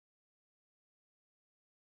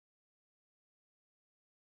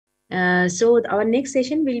So our next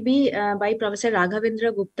session will be by Professor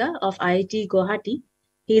Raghavendra Gupta of IIT Guwahati.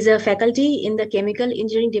 He is a faculty in the Chemical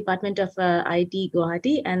Engineering Department of IIT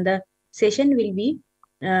Guwahati, and the session will be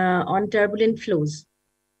on turbulent flows.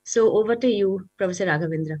 So over to you, Professor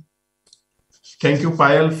Raghavendra. Thank you,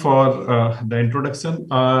 Payal, for the introduction.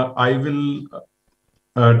 I will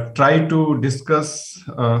try to discuss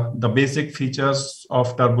the basic features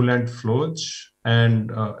of turbulent flows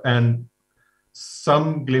and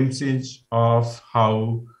some glimpses of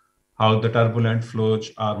how the turbulent flows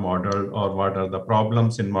are modeled, or what are the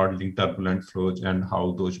problems in modeling turbulent flows and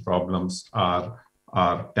how those problems are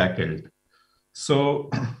tackled. So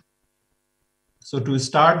to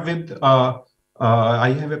start with, I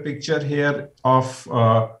have a picture here of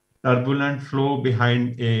turbulent flow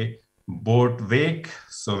behind a boat wake.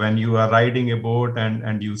 So when you are riding a boat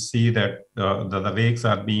and you see that the wakes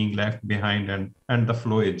are being left behind, and the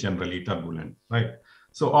flow is generally turbulent, right?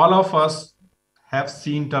 So all of us have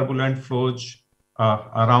seen turbulent flows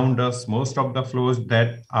around us. Most of the flows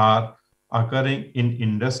that are occurring in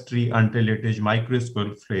industry, until it is micro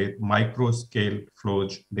scale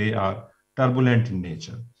flows, they are turbulent in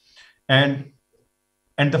nature. And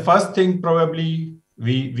the first thing probably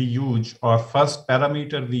we use, or first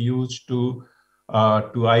parameter we use to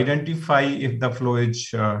identify if the flow is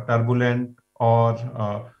turbulent or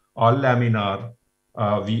laminar,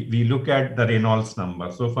 we look at the Reynolds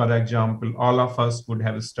number. So for example, all of us would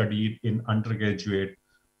have studied in undergraduate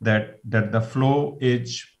that the flow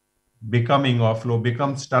is becoming, or flow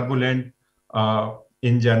becomes turbulent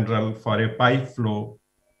in general for a pipe flow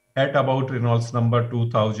at about Reynolds number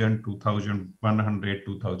 2000, 2100,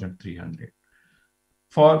 2300.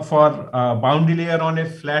 For boundary layer on a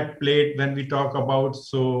flat plate, when we talk about,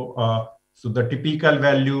 so the typical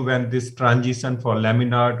value when this transition for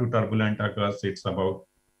laminar to turbulent occurs, it's about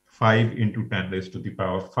 5 into 10 raised to the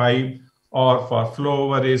power 5. Or for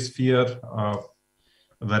flow over a sphere, the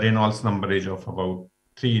Reynolds number is of about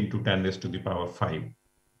 3 into 10 raised to the power 5.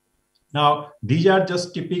 Now, these are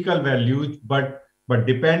just typical values, but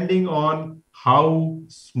depending on how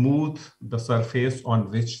smooth the surface on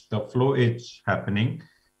which the flow is happening,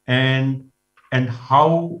 and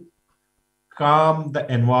how calm the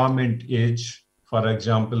environment is, for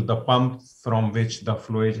example, the pump from which the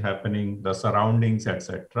flow is happening, the surroundings,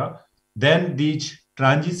 etc., then these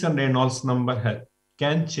transition Reynolds number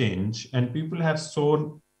can change. And people have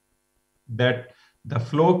shown that the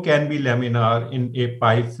flow can be laminar in a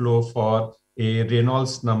pipe flow for a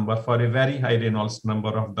Reynolds number, for a very high Reynolds number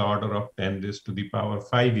of the order of 10 raised to the power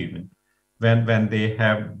 5 even, when they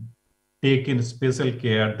have taken special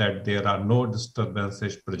care that there are no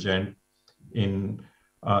disturbances present in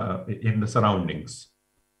the surroundings.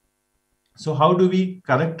 So how do we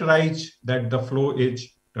characterize that the flow is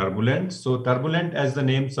turbulent? So turbulent, as the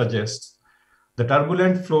name suggests, the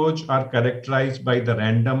turbulent flows are characterized by the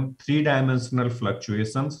random three-dimensional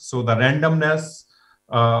fluctuations. So the randomness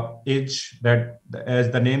is that,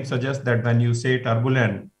 as the name suggests, that when you say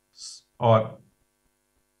turbulent, or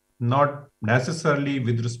not necessarily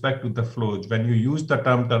with respect to the flows, when you use the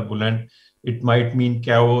term turbulent, it might mean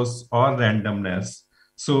chaos or randomness.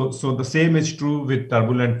 So the same is true with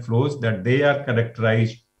turbulent flows, that they are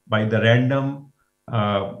characterized by the random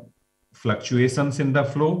fluctuations in the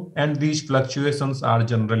flow, and these fluctuations are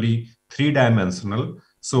generally three-dimensional.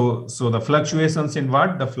 So the fluctuations in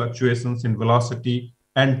what? The fluctuations in velocity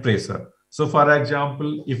and pressure. So for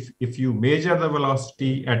example, if you measure the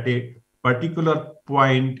velocity at a particular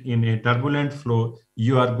point in a turbulent flow,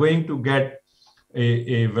 you are going to get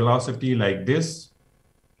a velocity like this,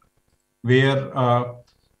 where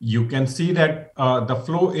you can see that the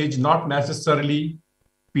flow is not necessarily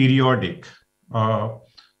periodic.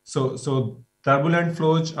 So turbulent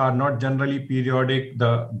flows are not generally periodic.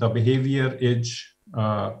 The behavior is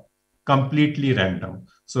completely random.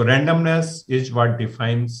 So randomness is what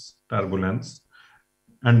defines turbulence.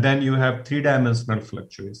 And then you have three-dimensional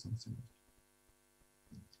fluctuations.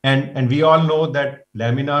 And we all know that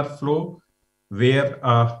laminar flow, where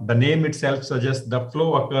the name itself suggests the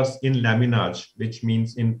flow occurs in laminage, which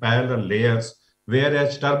means in parallel layers,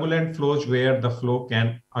 whereas turbulent flows where the flow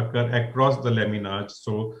can occur across the laminage.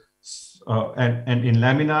 So, and in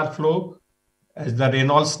laminar flow, as the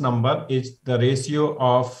Reynolds number is the ratio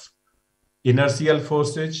of inertial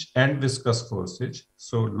forces and viscous forces.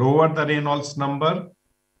 So lower the Reynolds number,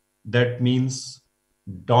 that means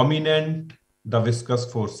dominant the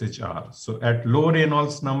viscous forces are. So at low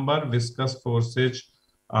Reynolds number, viscous forces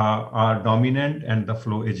are dominant and the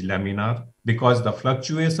flow is laminar, because the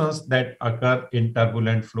fluctuations that occur in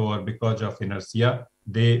turbulent flow or because of inertia,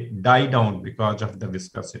 they die down because of the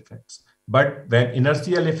viscous effects. But when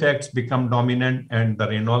inertial effects become dominant and the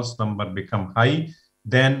Reynolds number become high,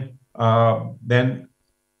 then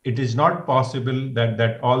it is not possible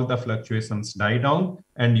that all the fluctuations die down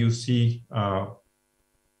and you see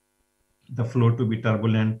the flow to be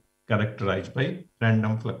turbulent, characterized by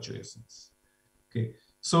random fluctuations. Okay,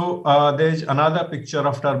 so there's another picture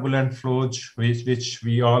of turbulent flows which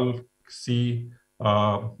we all see.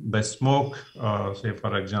 The smoke, say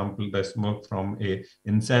for example, the smoke from a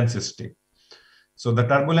incense stick. So the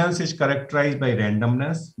turbulence is characterized by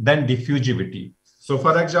randomness, then diffusivity. So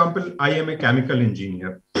for example, I am a chemical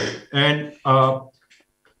engineer, and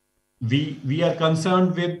we are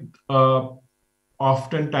concerned with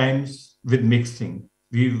oftentimes with mixing.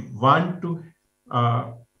 We want to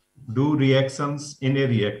do reactions in a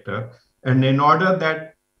reactor, and in order that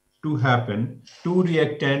to happen, two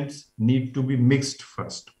reactants need to be mixed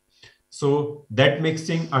first. So that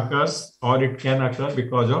mixing occurs, or it can occur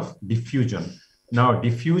because of diffusion. Now,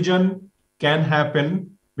 diffusion can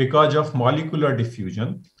happen because of molecular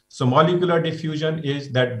diffusion. So molecular diffusion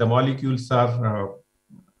is that the molecules are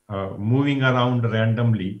moving around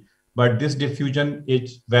randomly, but this diffusion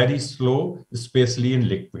is very slow, especially in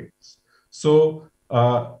liquids. So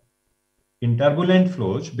in turbulent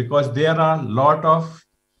flows, because there are a lot of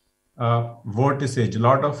vortices, a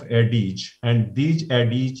lot of eddies, and these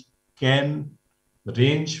eddies can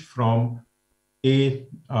range from the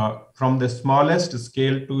smallest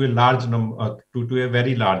scale to a large number to a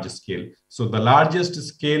very large scale. So the largest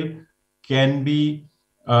scale can be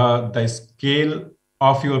the scale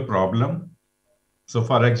of your problem. So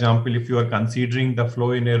for example, if you are considering the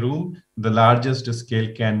flow in a room, the largest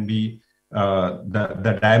scale can be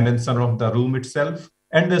the dimension of the room itself,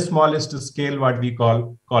 and the smallest scale, what we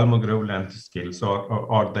call Kolmogorov length scale, so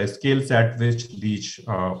or the scales at which these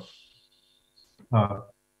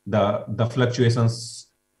the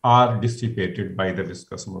fluctuations are dissipated by the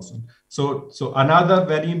viscous motion. So another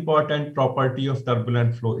very important property of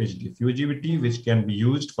turbulent flow is diffusivity, which can be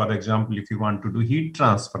used, for example, if you want to do heat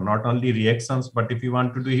transfer, not only reactions, but if you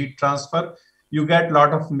want to do heat transfer, you get a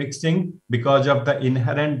lot of mixing because of the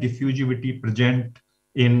inherent diffusivity present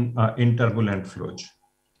in turbulent flows.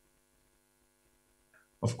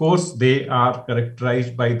 Of course, they are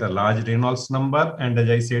characterized by the large Reynolds number. And as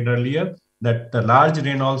I said earlier, that the large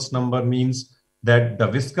Reynolds number means that the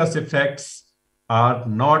viscous effects are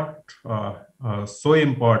not so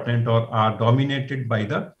important or are dominated by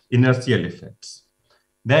the inertial effects.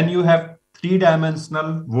 Then you have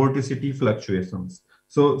three-dimensional vorticity fluctuations.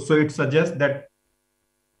 So it suggests that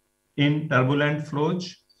in turbulent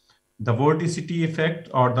flows, the vorticity effect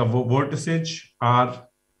or the vortices are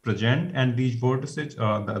present, and these vortices,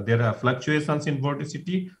 there are fluctuations in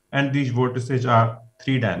vorticity, and these vortices are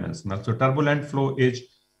three-dimensional. So turbulent flow is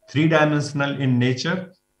three-dimensional in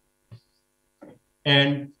nature,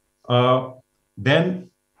 and then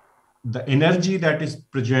the energy that is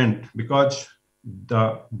present, because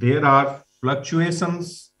there are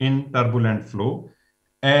fluctuations in turbulent flow,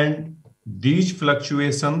 and these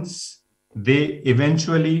fluctuations, they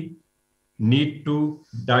eventually need to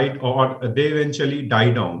die, or they eventually die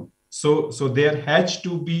down. So there has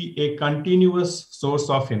to be a continuous source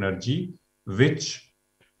of energy which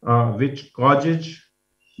causes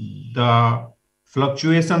the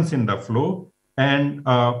fluctuations in the flow, and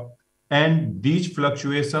these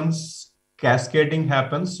fluctuations cascading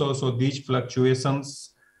happens. So these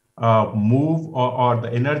fluctuations move, or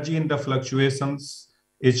the energy in the fluctuations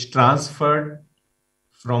is transferred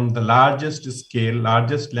from the largest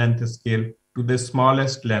length scale to the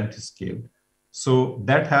smallest length scale. So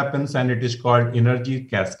that happens, and it is called energy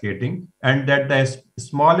cascading. And that the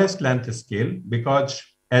smallest length scale, because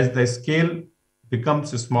as the scale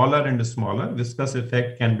becomes smaller and smaller, viscous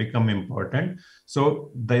effect can become important.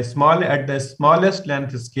 So at the smallest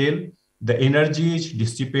length scale, the energy is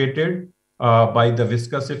dissipated by the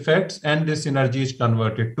viscous effects, and this energy is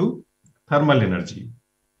converted to thermal energy.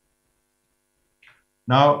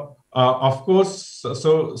 Now, of course,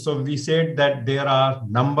 so we said that there are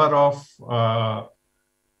number of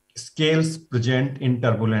scales present in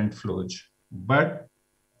turbulent flows, but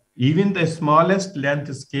even the smallest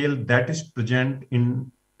length scale that is present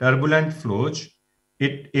in turbulent flows,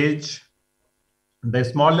 the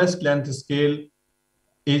smallest length scale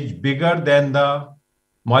is bigger than the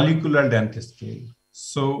molecular length scale.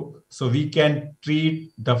 So we can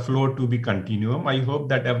treat the flow to be continuum. I hope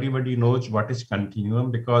that everybody knows what is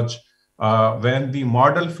continuum, because when we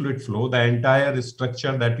model fluid flow, the entire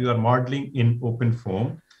structure that you are modeling in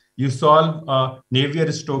OpenFOAM, you solve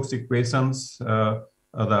Navier-Stokes equations,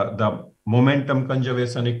 the momentum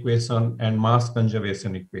conservation equation and mass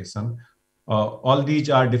conservation equation. all these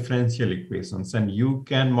are differential equations, and you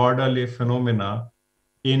can model a phenomena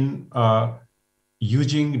in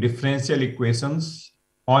using differential equations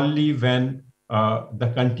only when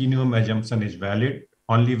the continuum assumption is valid,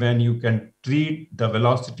 only when you can treat the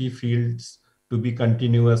velocity fields to be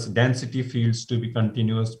continuous, density fields to be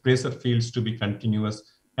continuous, pressure fields to be continuous,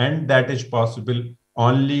 and that is possible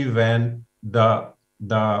only when the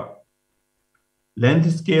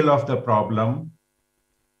length scale of the problem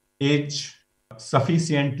is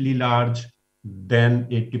sufficiently large than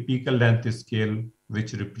a typical length scale,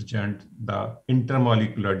 which represent the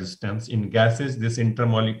intermolecular distance. In gases, this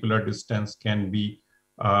intermolecular distance can be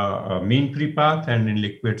a mean free path, and in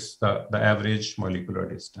liquids, the average molecular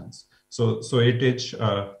distance. So it is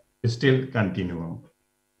still continuum.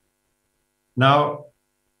 Now,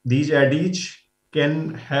 these ADs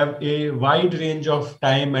can have a wide range of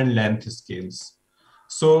time and length scales.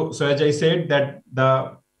 So as I said, that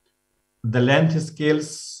the length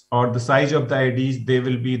scales or the size of the IDs, they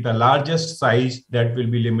will be the largest size that will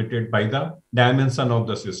be limited by the dimension of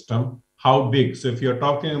the system. How big? So if you're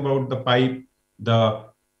talking about the pipe, the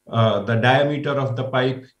diameter of the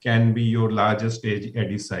pipe can be your largest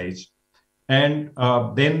eddy size. And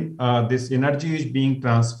then this energy is being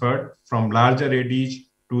transferred from larger eddies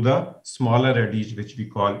to the smaller eddies, which we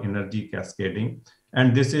call energy cascading.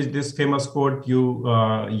 And this is this famous quote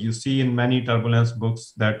you see in many turbulence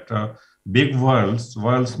books, that big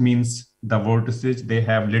whirls means the vortices, they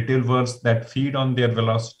have little whirls that feed on their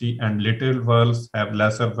velocity, and little whirls have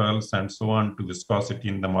lesser whirls, and so on, to viscosity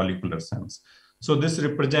in the molecular sense. So this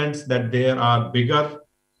represents that there are bigger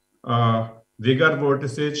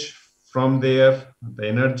vortices. From there, the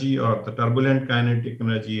energy or the turbulent kinetic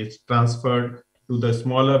energy is transferred to the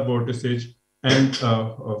smaller vortices and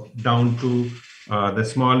down to the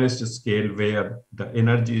smallest scale, where the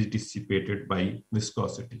energy is dissipated by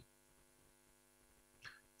viscosity.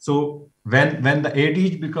 So when the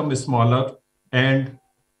ADs become smaller, and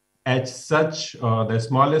at such the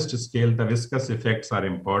smallest scale, the viscous effects are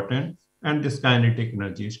important, and this kinetic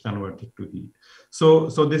energy is converted to heat. So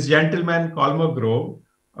this gentleman, Kolmogorov,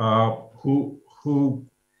 who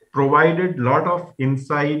provided a lot of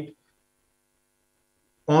insight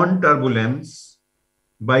on turbulence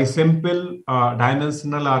by simple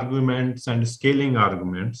dimensional arguments and scaling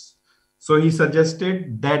arguments. So he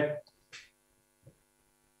suggested that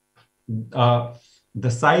the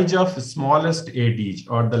size of smallest ADs,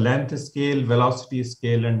 or the length scale, velocity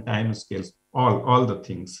scale, and time scales, all the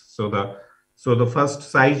things. So the first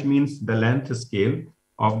size means the length scale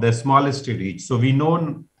of the smallest ADs. So we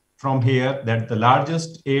know from here that the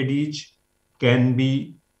largest ADs can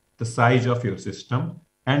be the size of your system.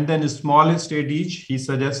 And then the smallest ADs, he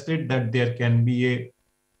suggested that there can be a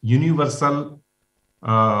universal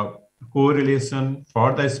correlation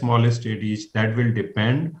for the smallest ADs that will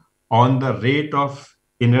depend on the rate of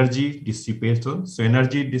energy dissipation. So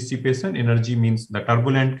energy dissipation, energy means the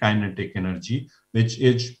turbulent kinetic energy, which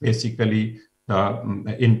is basically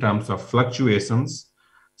in terms of fluctuations.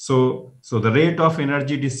 So the rate of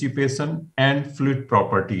energy dissipation and fluid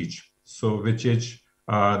properties. So which is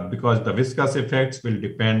because the viscous effects will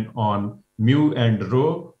depend on mu and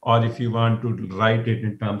rho, or if you want to write it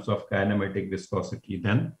in terms of kinematic viscosity,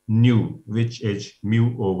 then nu, which is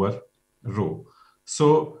mu over rho.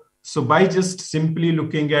 So by just simply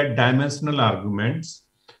looking at dimensional arguments,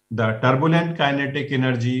 the turbulent kinetic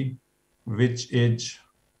energy, which is,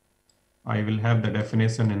 I will have the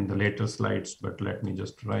definition in the later slides, but let me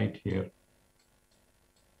just write here,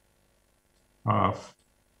 of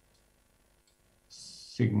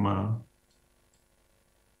sigma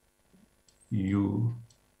u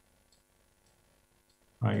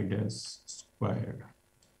I dash squared.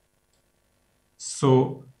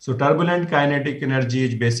 So turbulent kinetic energy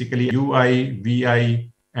is basically ui,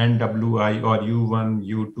 vi, and wi, or u1,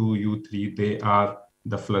 u2, u3. They are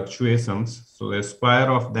the fluctuations. So the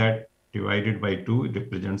square of that divided by 2, it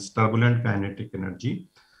represents turbulent kinetic energy.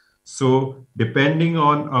 So depending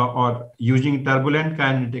on or using turbulent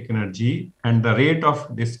kinetic energy and the rate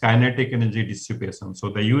of this kinetic energy dissipation. So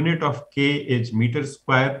the unit of K is meter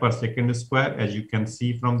square per second square, as you can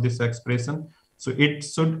see from this expression. So it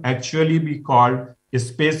should actually be called a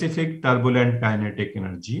specific turbulent kinetic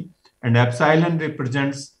energy, and epsilon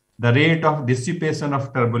represents the rate of dissipation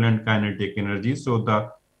of turbulent kinetic energy. So the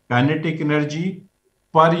kinetic energy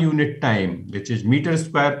per unit time, which is meter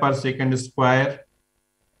square per second square,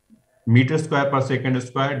 meter square per second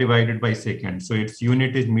square divided by second. So its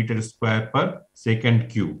unit is meter square per second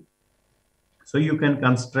cube. So you can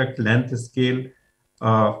construct length scale,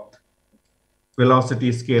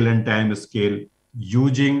 velocity scale, and time scale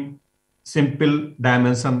using simple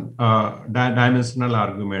dimensional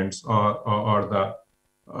arguments or the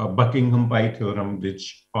Buckingham Pi theorem,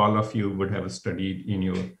 which all of you would have studied in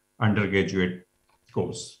your undergraduate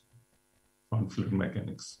course on fluid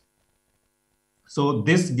mechanics. So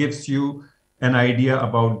this gives you an idea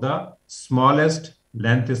about the smallest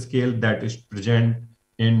length scale that is present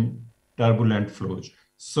in turbulent flows.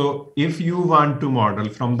 So if you want to model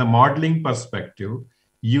from the modeling perspective,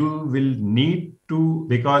 you will need to,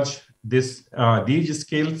 because these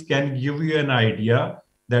scales can give you an idea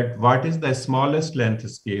that what is the smallest length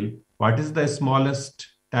scale, what is the smallest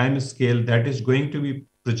time scale that is going to be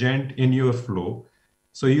present in your flow.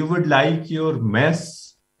 So you would like your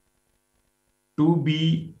mess to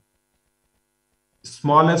be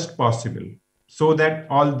smallest possible so that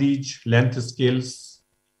all these length scales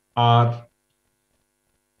are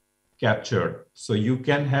captured. So you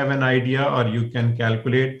can have an idea or you can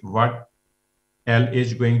calculate what L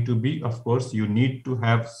is going to be. Of course, you need to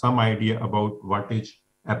have some idea about what is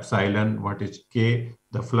epsilon, what is K,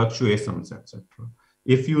 the fluctuations, etc.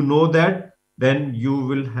 If you know that, then you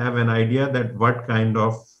will have an idea that what kind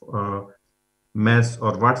of mass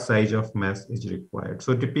or what size of mass is required.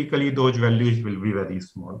 So typically those values will be very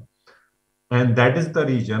small. And that is the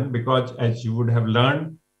reason, because as you would have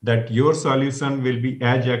learned, that your solution will be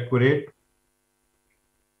as accurate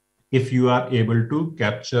if you are able to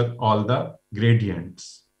capture all the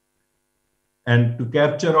gradients. And to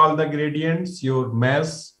capture all the gradients, your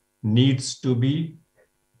mass needs to be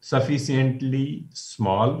sufficiently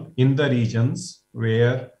small in the regions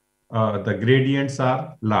where the gradients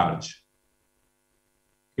are large.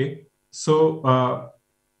 Okay, so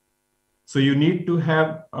so you need to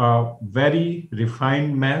have a very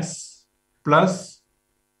refined mass, plus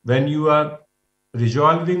when you are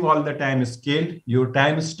resolving all the time scale, your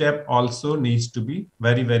time step also needs to be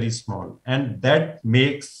very, very small. And that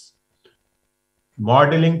makes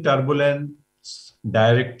modeling turbulence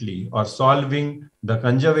directly or solving the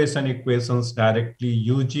conservation equations directly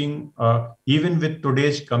using, even with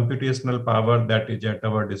today's computational power that is at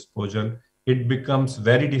our disposal, it becomes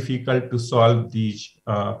very difficult to solve these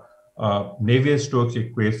Navier-Stokes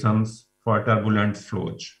equations for turbulent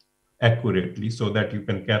flows accurately so that you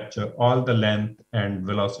can capture all the length and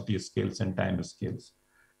velocity scales and time scales.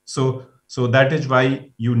 So that is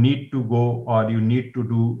why you need to go, or you need to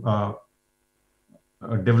do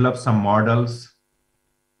develop some models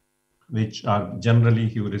which are generally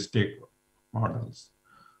heuristic models.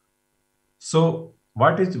 So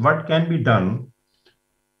what can be done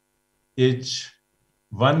is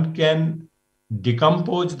one can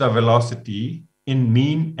decompose the velocity in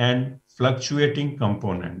mean and fluctuating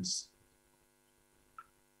components.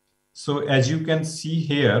 So as you can see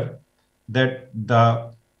here, that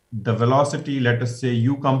the velocity, let us say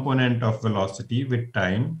u component of velocity with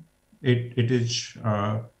time, it is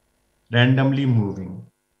randomly moving.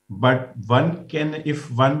 But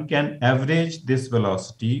if one can average this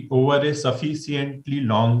velocity over a sufficiently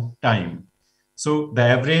long time. So the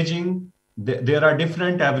averaging, there are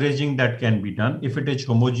different averaging that can be done. If it is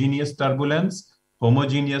homogeneous turbulence,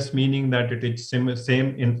 homogeneous meaning that it is same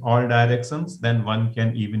in all directions, then one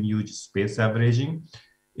can even use space averaging.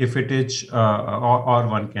 If it is, or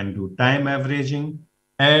one can do time averaging,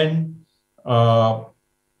 and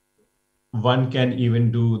one can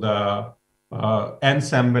even do the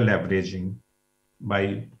ensemble averaging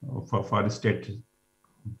for state,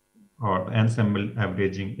 or ensemble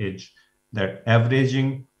averaging is that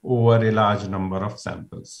averaging over a large number of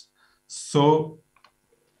samples. So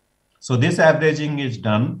this averaging is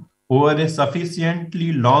done over a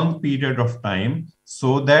sufficiently long period of time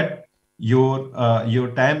so that your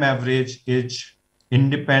time average is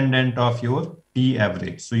independent of your T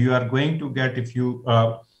average. So you are going to get, if you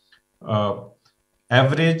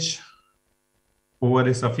average over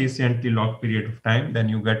a sufficiently long period of time, then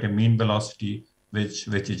you get a mean velocity which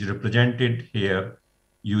is represented here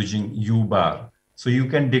using u bar. So you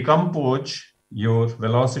can decompose your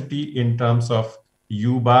velocity in terms of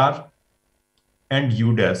u bar and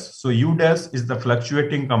u dash. So u dash is the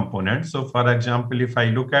fluctuating component. So for example, if I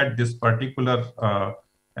look at this particular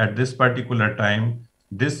at this particular time,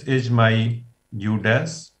 this is my u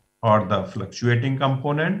dash, or the fluctuating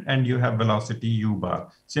component, and you have velocity u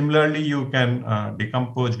bar. Similarly, you can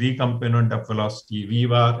decompose v component of velocity v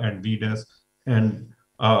bar and v dash, and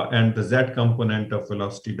the z component of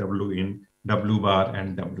velocity w in w bar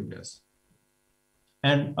and w dash.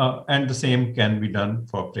 And the same can be done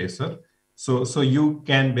for pressure. So you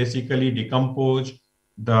can basically decompose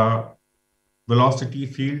the velocity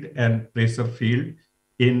field and pressure field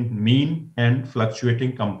in mean and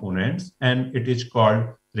fluctuating components, and it is called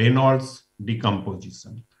Reynolds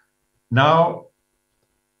decomposition. Now,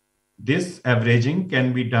 this averaging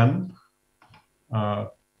can be done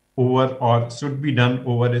over, or should be done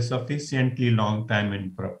over a sufficiently long time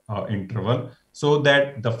interval so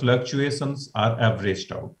that the fluctuations are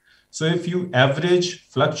averaged out. So if you average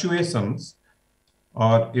fluctuations,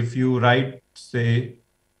 or if you write, say,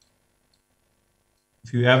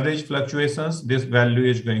 if you average fluctuations, this value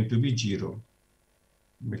is going to be 0,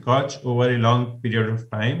 because over a long period of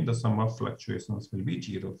time, the sum of fluctuations will be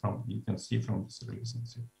 0, from, you can see from this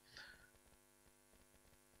relationship.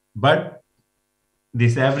 But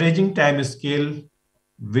this averaging time scale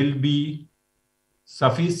will be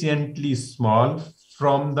sufficiently small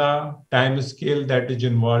from the time scale that is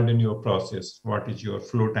involved in your process. What is your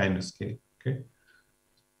flow time scale? Okay.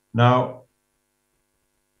 Now,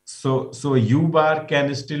 so U bar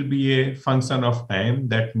can still be a function of time.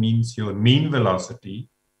 That means your mean velocity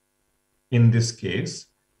in this case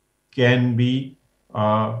can be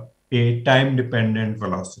a time dependent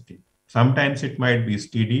velocity. Sometimes it might be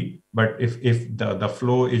steady, but if the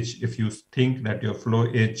flow is, if you think that your flow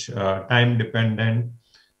is time dependent,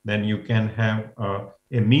 then you can have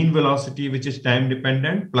a mean velocity which is time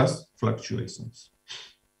dependent plus fluctuations.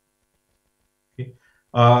 Okay.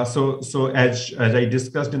 So as I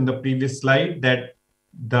discussed in the previous slide, that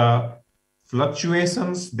the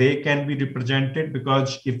fluctuations, they can be represented,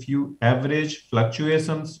 because if you average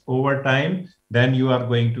fluctuations over time, then you are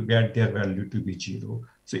going to get their value to be 0.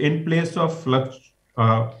 So in place of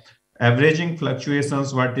averaging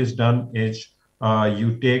fluctuations, what is done is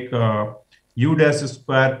you take U dash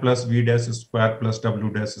square plus V dash square plus W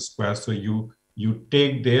dash square. So you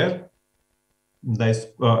take the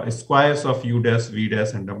squares of U dash, V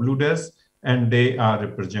dash, and W dash, and they are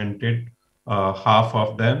represented, half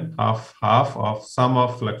of them, half of sum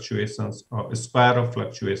of fluctuations, or square of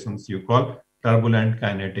fluctuations, you call turbulent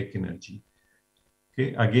kinetic energy.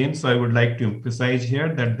 Okay, again, so I would like to emphasize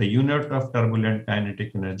here that the unit of turbulent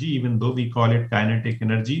kinetic energy, even though we call it kinetic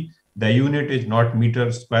energy, the unit is not meter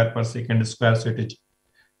square per second square. So it is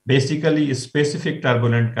basically a specific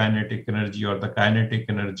turbulent kinetic energy, or the kinetic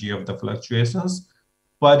energy of the fluctuations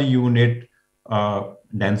per unit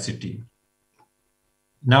density.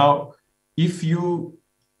 Now, if you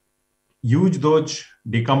use those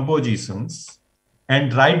decompositions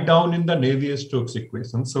and write down in the Navier-Stokes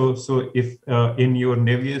equation, so if in your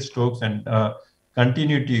Navier-Stokes and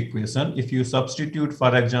continuity equation, if you substitute,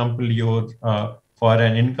 for example, your for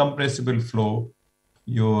an incompressible flow,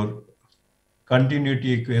 your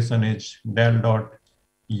continuity equation is del dot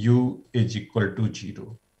U is equal to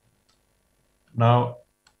 0. Now,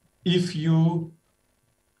 if you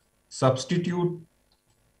substitute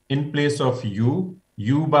in place of U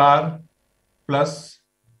bar plus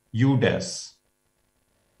U dash,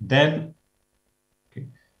 then, okay,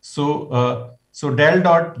 so del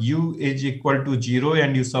dot U is equal to 0,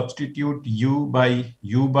 and you substitute U by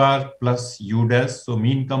U bar plus U dash, so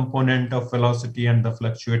mean component of velocity and the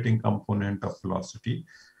fluctuating component of velocity.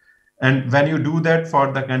 And when you do that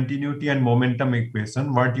for the continuity and momentum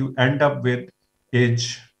equation, what you end up with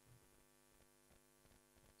is,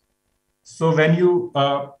 so when you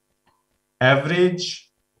average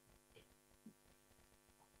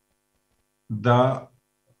the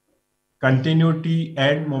continuity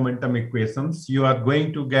and momentum equations, you are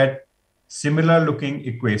going to get similar looking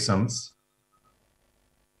equations.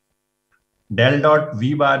 Del dot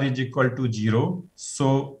V bar is equal to 0.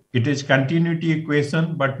 So it is continuity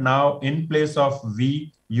equation, but now in place of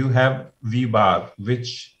V, you have V bar,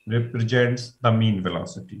 which represents the mean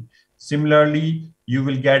velocity. Similarly, you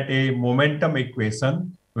will get a momentum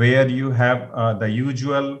equation where you have the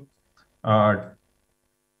usual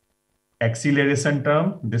acceleration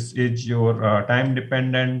term. This is your time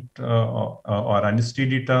dependent or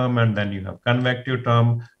unsteady term, and then you have convective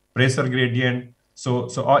term, pressure gradient. So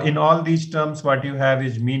in all these terms, what you have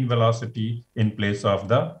is mean velocity in place of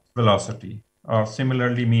the velocity, or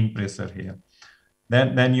similarly mean pressure here.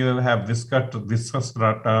 Then you have viscous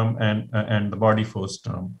term and the body force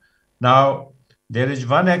term. Now there is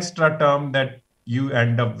one extra term that you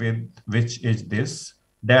end up with, which is this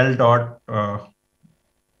del dot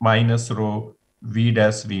minus rho V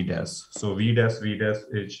dash V dash. So V dash V dash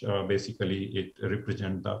is basically, it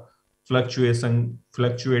represents the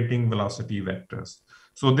fluctuating velocity vectors.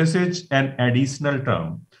 So this is an additional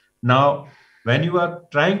term. Now, when you are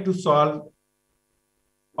trying to solve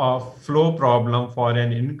a flow problem for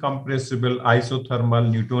an incompressible isothermal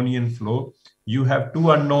Newtonian flow, you have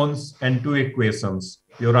two unknowns and two equations.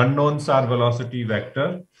 Your unknowns are velocity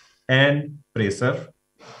vector and pressure.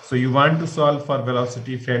 So you want to solve for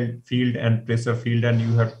velocity field and pressure field, and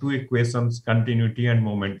you have two equations, continuity and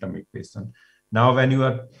momentum equation. Now, when you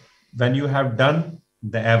are when you have done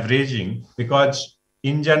the averaging, because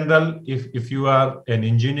in general, if you are an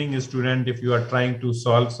engineering student, if you are trying to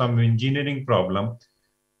solve some engineering problem,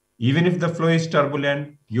 even if the flow is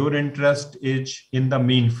turbulent, your interest is in the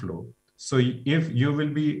mean flow. So if you will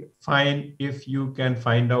be fine if you can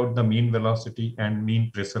find out the mean velocity and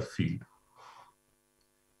mean pressure field.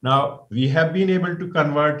 Now, we have been able to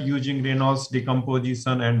convert using Reynolds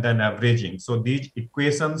decomposition and then averaging. So these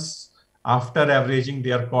equations, after averaging,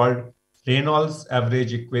 they are called Reynolds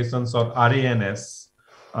average equations, or RANS,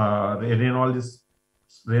 Reynolds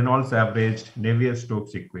averaged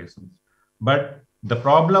Navier-Stokes equations. But the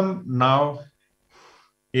problem now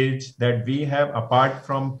is that we have, apart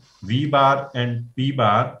from V bar and P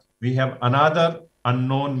bar, we have another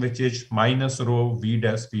unknown, which is minus rho V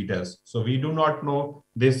dash V dash. So we do not know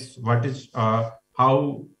this, what is,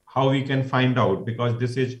 how we can find out, because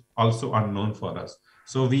this is also unknown for us.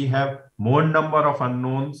 So we have more number of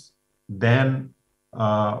unknowns than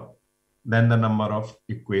the number of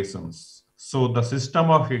equations. So the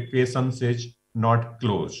system of equations is not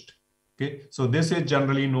closed. Okay, so this is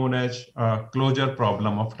generally known as closure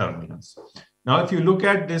problem of turbulence. Now, if you look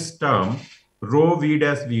at this term, rho V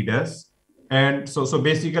dash, and so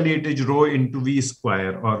basically it is rho into V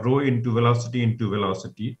square, or rho into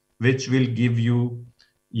velocity, which will give you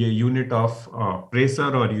a unit of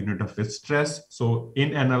pressure or unit of stress. So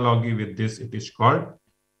in analogy with this, it is called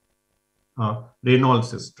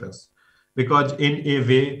Reynolds stress, because in a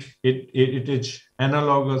way it is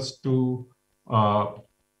analogous to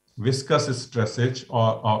viscous stresses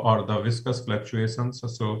or the viscous fluctuations,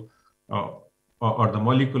 so or the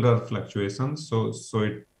molecular fluctuations. So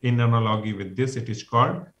it, in analogy with this, it is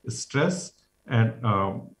called stress and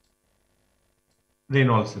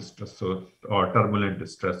Reynolds stress, so, or turbulent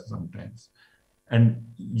stress sometimes. And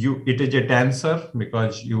it is a tensor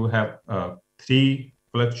because you have three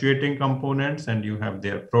fluctuating components and you have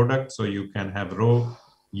their product. So you can have rho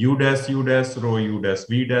U dash, rho U dash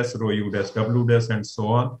V dash, rho U dash W dash, and so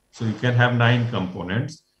on. So you can have 9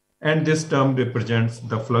 components. And this term represents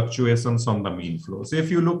the fluctuations on the mean flow. So if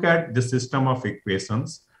you look at the system of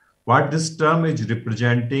equations, what this term is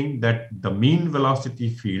representing, that the mean velocity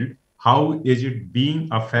field, how is it being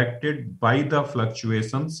affected by the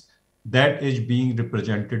fluctuations, that is being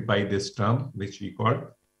represented by this term, which we call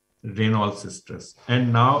Reynolds stress.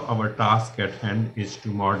 And now our task at hand is to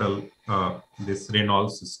model this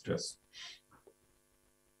Reynolds stress.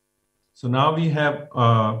 So now we have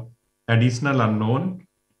additional unknown,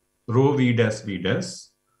 rho V dash V dash.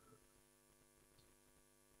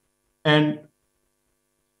 And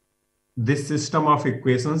this system of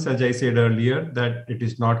equations, as I said earlier, that it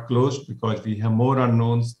is not closed because we have more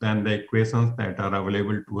unknowns than the equations that are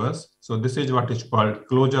available to us. So this is what is called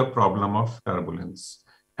closure problem of turbulence.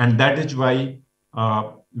 And that is why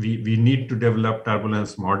we need to develop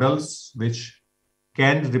turbulence models, which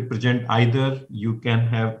can represent either you can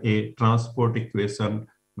have a transport equation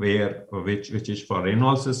which is for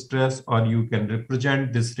Reynolds stress, or you can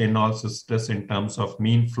represent this Reynolds stress in terms of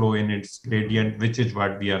mean flow in its gradient, which is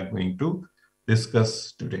what we are going to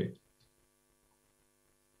discuss today.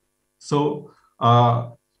 So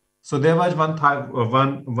there was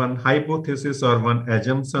one hypothesis or one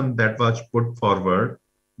assumption that was put forward,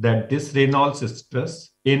 that this Reynolds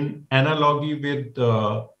stress, in analogy with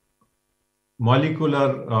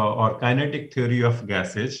molecular or kinetic theory of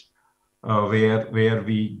gases, where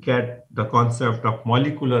we get the concept of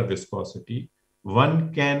molecular viscosity,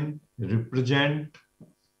 one can represent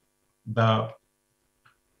the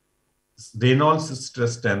Reynolds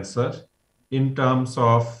stress tensor in terms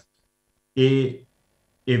of a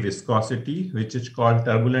viscosity, which is called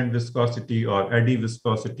turbulent viscosity or eddy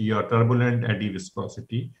viscosity or turbulent eddy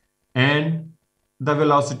viscosity, and the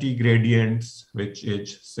velocity gradients, which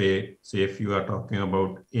is say if you are talking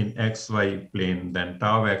about in xy plane, then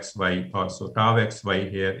tau xy, or so tau xy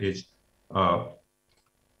here is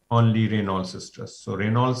only Reynolds stress. So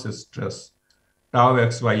Reynolds stress tau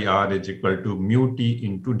xyr is equal to mu t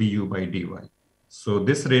into du by dy. So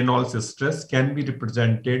this Reynolds stress can be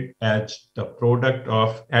represented as the product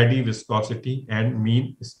of eddy viscosity and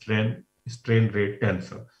mean strain rate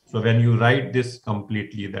tensor. So when you write this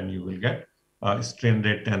completely, then you will get strain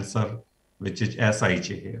rate tensor, which is Sij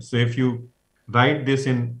here. So if you write this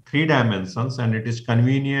in 3 dimensions, and it is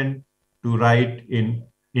convenient to write in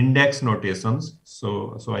index notations,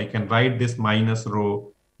 so I can write this minus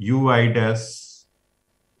rho ui dash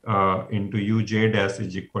into uj dash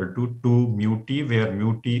is equal to 2 mu t, where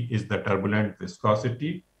mu t is the turbulent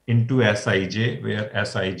viscosity, into Sij, where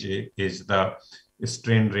Sij is the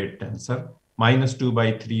strain rate tensor,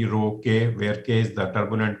 -2/3 rho k, where k is the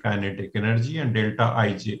turbulent kinetic energy and delta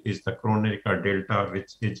ij is the Kronecker delta,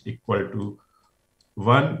 which is equal to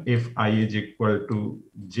 1 if I is equal to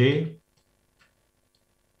j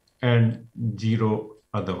and 0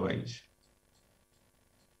 otherwise.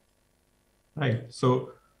 Right.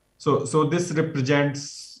 So this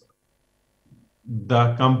represents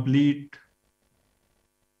the complete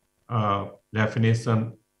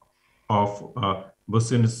definition of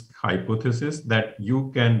Bussin's hypothesis that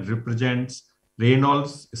you can represent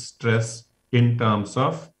Reynolds stress in terms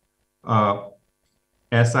of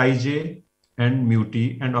Sij and mu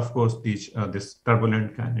t, and of course this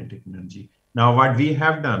turbulent kinetic energy. Now what we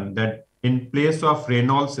have done that in place of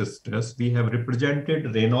Reynolds stress, we have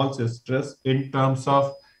represented Reynolds stress in terms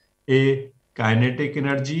of a kinetic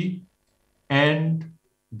energy and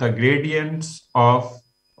the gradients of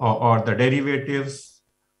or the derivatives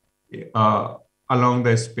along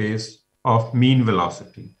the space of mean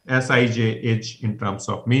velocity. Sij is in terms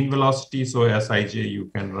of mean velocity. So Sij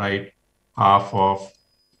you can write half of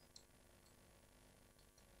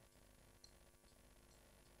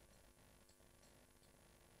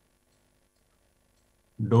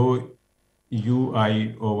dou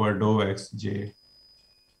ui over dou xj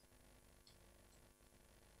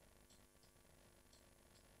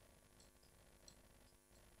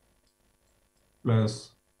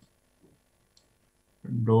plus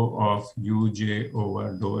dou of uj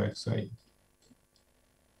over dou xi.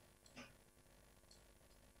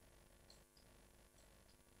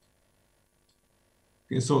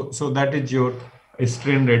 Okay, so that is your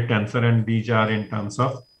strain rate tensor, and these are in terms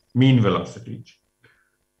of mean velocity.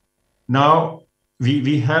 Now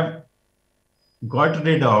we have got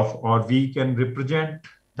rid of, or we can represent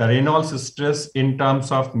the Reynolds stress in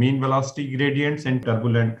terms of mean velocity gradients and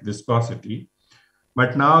turbulent viscosity.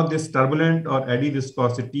 But now this turbulent or eddy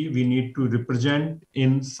viscosity, we need to represent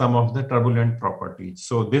in some of the turbulent properties.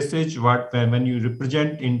 So this is what, when you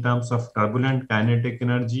represent in terms of turbulent kinetic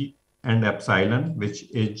energy and epsilon, which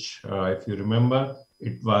is, if you remember,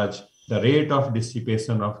 it was the rate of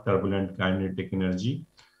dissipation of turbulent kinetic energy.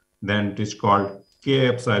 Then it is called K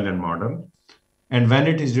epsilon model. And when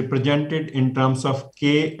it is represented in terms of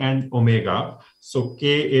K and omega, so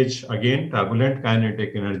K is again turbulent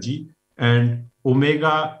kinetic energy, and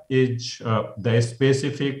omega is the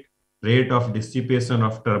specific rate of dissipation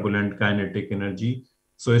of turbulent kinetic energy.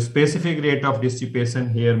 So a specific rate of dissipation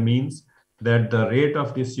here means that the rate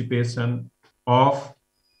of dissipation of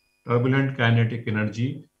turbulent kinetic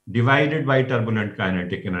energy divided by turbulent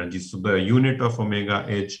kinetic energy. So the unit of omega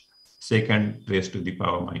is second raised to the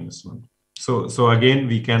power -1. So again,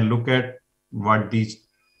 we can look at what these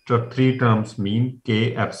three terms mean: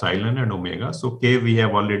 K, epsilon, and omega. So K, we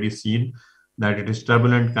have already seen that it is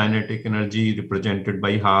turbulent kinetic energy represented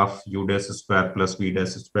by half U dash square plus V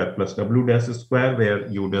dash square plus W dash square, where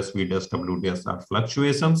U dash, V dash, W dash are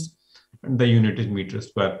fluctuations, and the unit is meter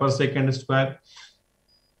square per second square.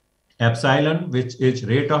 Epsilon, which is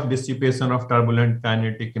rate of dissipation of turbulent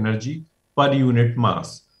kinetic energy per unit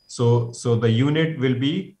mass. So the unit will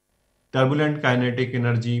be turbulent kinetic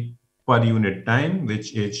energy per unit time,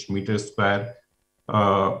 which is meter square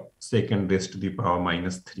second raised to the power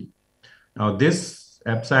 -3. Now this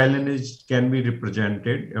epsilon can be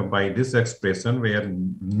represented by this expression, where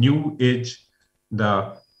nu is the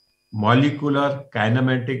molecular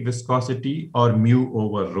kinematic viscosity, or mu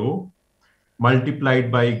over rho,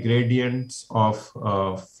 multiplied by gradients of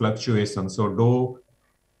fluctuation. So dou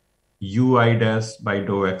ui dash by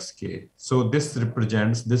dou xk. So this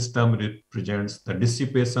term represents the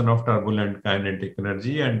dissipation of turbulent kinetic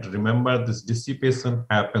energy. And remember, this dissipation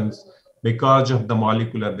happens because of the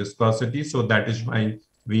molecular viscosity. So that is why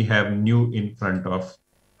we have nu in front of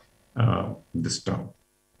this term.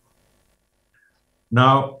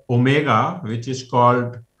 Now omega, which is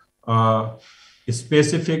called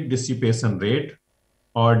specific dissipation rate,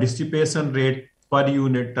 or dissipation rate per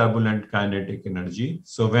unit turbulent kinetic energy.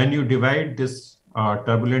 So when you divide this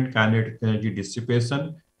turbulent kinetic energy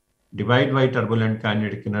dissipation, divide by turbulent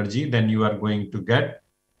kinetic energy, then you are going to get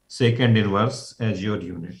second inverse as your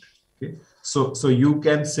unit. Okay. So you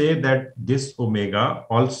can say that this omega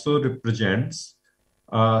also represents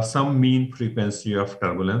some mean frequency of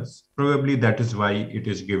turbulence. Probably that is why it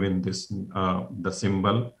is given this the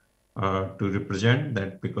symbol to represent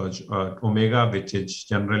that, because omega, which is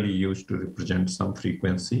generally used to represent some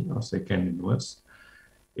frequency or second inverse.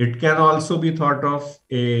 It can also be thought of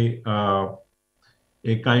a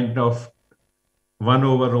kind of 1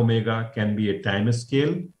 over omega can be a time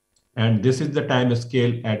scale, and this is the time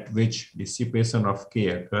scale at which dissipation of K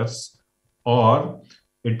occurs. Or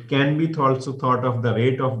It can be also thought of the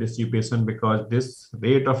rate of dissipation, because this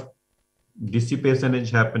rate of dissipation is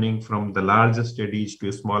happening from the largest stage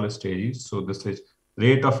to smallest stage. So this is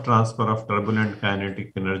rate of transfer of turbulent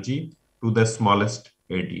kinetic energy to the smallest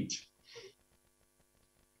stage.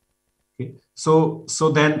 Okay. So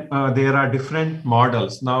then there are different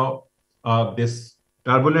models. Now, this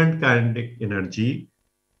turbulent kinetic energy,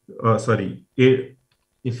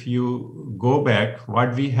 if you go back,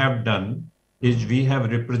 what we have done is we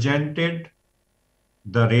have represented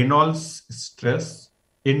the Reynolds stress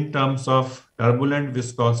in terms of turbulent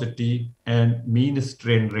viscosity and mean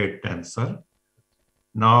strain rate tensor.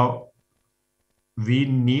 Now, we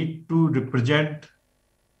need to represent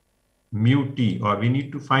mu t, or we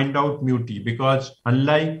need to find out mu t, because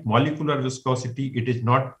unlike molecular viscosity, it is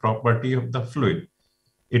not property of the fluid.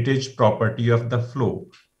 It is property of the flow.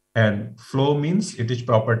 And flow means it is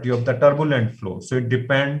property of the turbulent flow. So it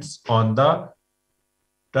depends on the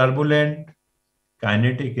turbulent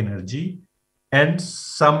kinetic energy and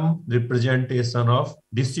some representation of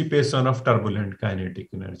dissipation of turbulent kinetic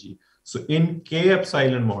energy. So in K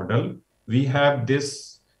epsilon model, we have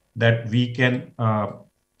this, that we can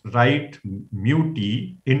write mu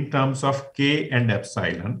t in terms of K and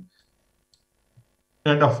epsilon,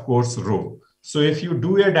 and of course rho. So if you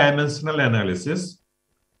do a dimensional analysis,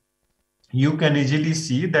 you can easily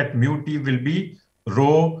see that mu t will be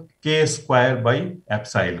rho K square by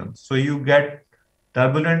epsilon. So you get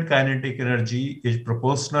turbulent kinetic energy is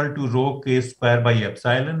proportional to rho K square by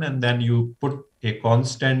epsilon, and then you put a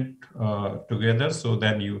constant together. So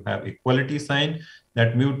then you have equality sign,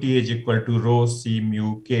 that mu t is equal to rho C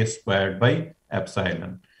mu K squared by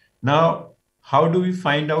epsilon. Now, how do we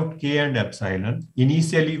find out K and epsilon?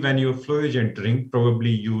 Initially, when your flow is entering,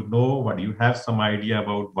 probably you have some idea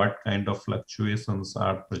about what kind of fluctuations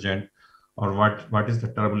are present, or what is the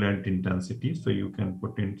turbulent intensity. So you can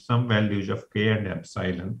put in some values of K and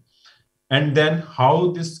epsilon. And then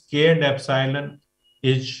how this K and epsilon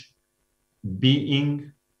is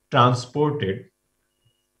being transported.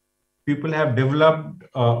 People have developed,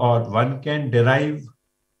 or one can derive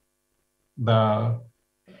the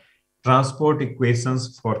transport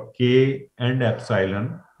equations for K and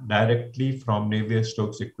epsilon directly from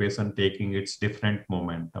Navier-Stokes equation, taking its different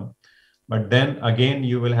momentum. But then again,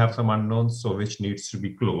 you will have some unknowns, so which needs to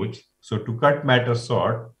be closed. So to cut matter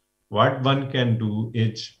short, what one can do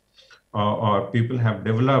is, or people have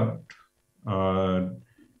developed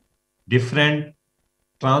different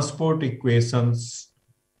transport equations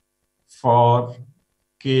for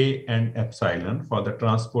K and epsilon for the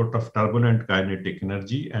transport of turbulent kinetic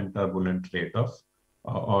energy and turbulent rate of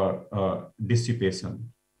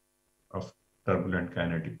dissipation of turbulent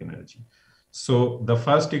kinetic energy. So the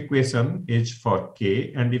first equation is for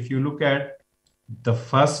K, and if you look at the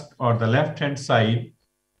first or the left-hand side,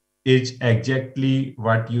 is exactly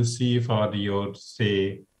what you see for your,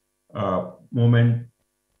 say, moment,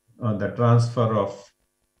 the transfer of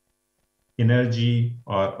energy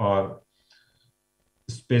or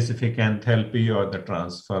specific enthalpy, or the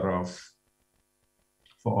transfer of,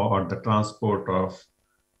 or the transport of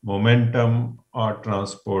momentum, or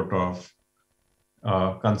transport of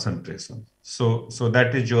concentration. So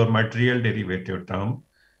that is your material derivative term.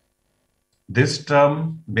 This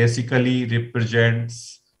term basically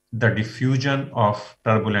represents the diffusion of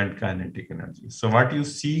turbulent kinetic energy. So what you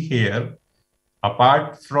see here,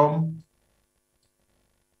 apart from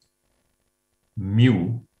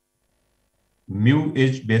mu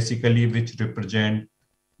is basically which represent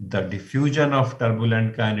the diffusion of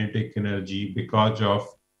turbulent kinetic energy because of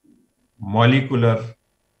molecular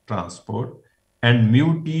transport, and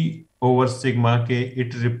mu t over sigma k,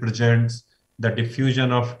 it represents the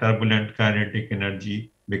diffusion of turbulent kinetic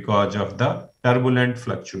energy because of the turbulent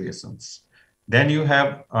fluctuations. Then you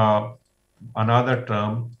have another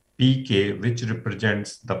term pk, which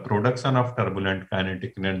represents the production of turbulent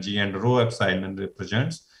kinetic energy, and rho epsilon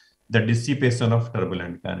represents the dissipation of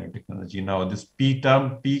turbulent kinetic energy. Now this P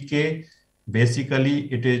term Pk, basically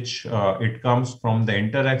it comes from the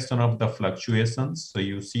interaction of the fluctuations. So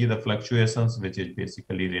you see the fluctuations, which is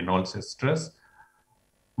basically Reynolds stress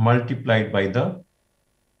multiplied by the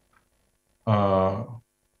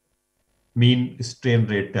mean strain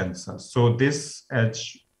rate tensor. So this,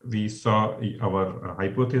 as we saw our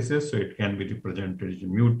hypothesis, so it can be represented as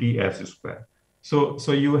mu t s square. So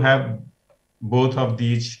you have both of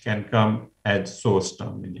these can come as source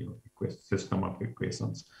term in your system of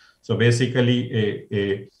equations. So basically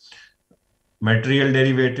a material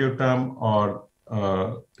derivative term, or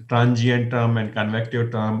transient term, and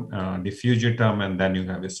convective term, diffusive term, and then you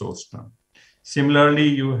have a source term. Similarly,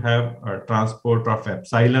 you have a transport of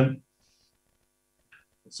epsilon.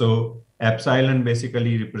 So epsilon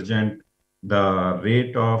basically represent the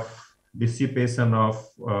rate of dissipation of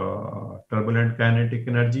turbulent kinetic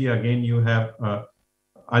energy. Again, you have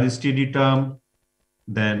unsteady term,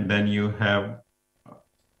 then you have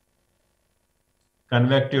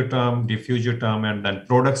convective term, diffusive term, and then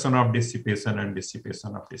production of dissipation and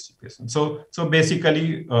dissipation of dissipation. So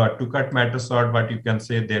basically, to cut matter short, what you can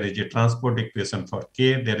say, there is a transport equation for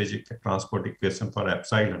K, there is a transport equation for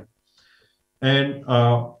epsilon. And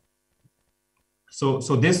so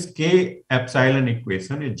this K epsilon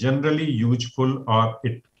equation is generally useful, or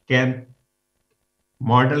it can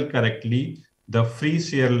model correctly the free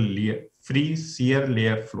shear layer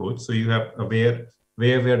flows. So you have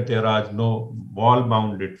where there are no wall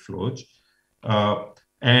bounded flows.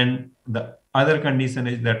 And the other condition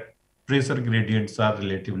is that pressure gradients are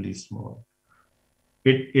relatively small.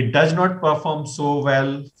 It does not perform so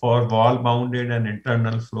well for wall bounded and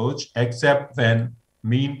internal flows, except when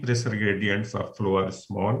mean pressure gradients of flow are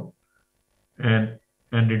small. And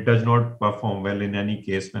it does not perform well in any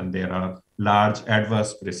case when there are large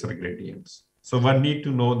adverse pressure gradients. So one need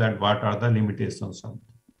to know that what are the limitations of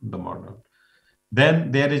the model.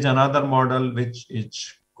 Then there is another model which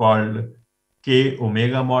is called K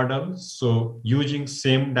omega model. So using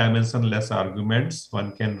same dimensionless arguments,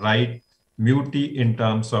 one can write mu t in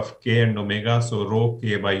terms of K and omega, so rho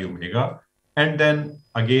K by omega. And then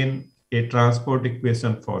again, a transport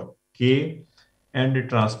equation for K and a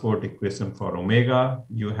transport equation for omega.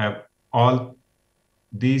 You have all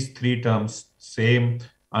these three terms, same,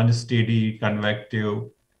 unsteady, convective,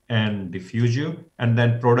 and diffusive, and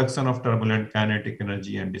then production of turbulent kinetic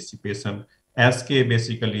energy and dissipation. Sk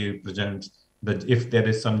basically represents that if there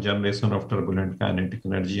is some generation of turbulent kinetic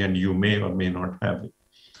energy, and you may or may not have it.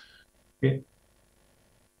 Okay.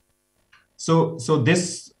 So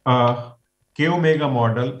this K omega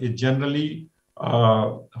model is generally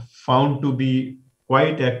found to be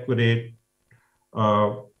quite accurate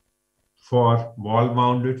for wall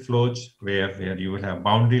bounded flows where you will have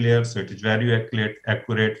boundary layers. So it is very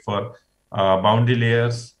accurate for boundary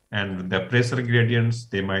layers, and the pressure gradients,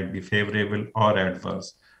 they might be favorable or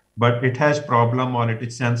adverse. But it has problem, or it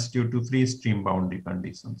is sensitive to free stream boundary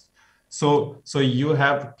conditions. So you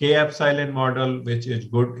have K epsilon model, which is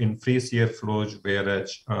good in free shear flows,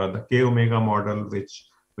 whereas the K omega model,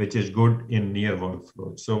 which is good in near wall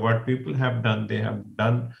flows. So what people have done, they have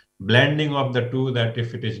done blending of the two, that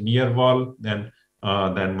if it is near wall, then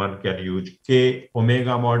one can use K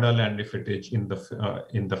omega model, and if it is in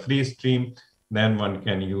the free stream, then one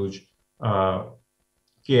can use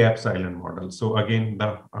K epsilon model. So again,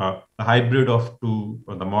 the hybrid of two,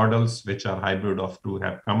 or the models which are hybrid of two,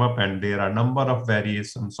 have come up, and there are a number of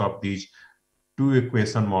variations of these two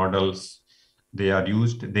equation models. They are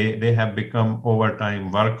used. They have become over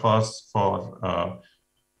time workhorse for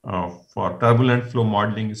turbulent flow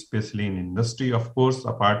modeling, especially in industry. Of course,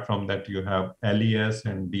 apart from that, you have LES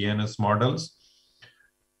and DNS models.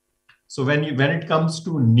 So when it comes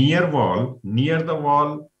to near the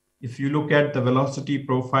wall, if you look at the velocity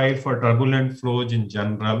profile for turbulent flows in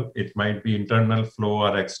general, it might be internal flow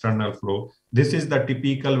or external flow. This is the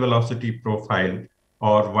typical velocity profile,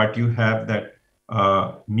 or what you have that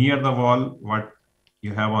near the wall, what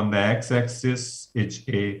you have on the x-axis is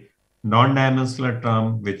a non-dimensional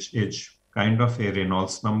term, which is kind of a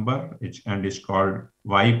Reynolds number, and is called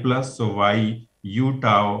y plus. So y u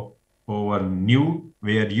tau over nu,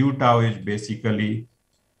 where u tau is basically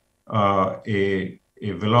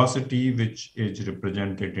a velocity which is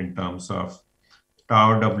represented in terms of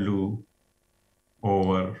tau w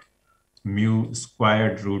over mu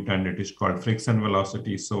squared root, and it is called friction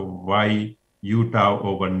velocity. So y u tau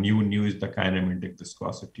over nu is the kinematic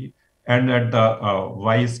viscosity. And at the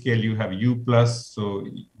y scale, you have u plus, so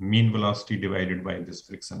mean velocity divided by this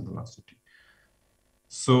friction velocity.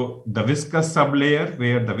 So the viscous sublayer,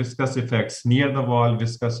 where the viscous effects near the wall,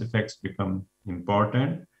 viscous effects become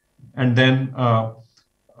important. And then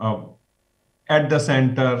at the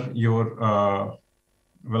center, your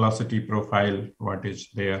velocity profile, what is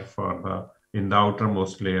there for in the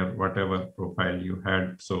outermost layer, whatever profile you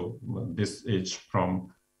had. So this is for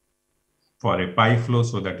a pi flow,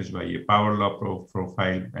 so that is why a power law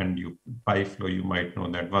profile, and pi flow, you might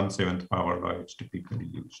know that 1/7 power law is typically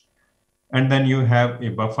used. And then you have a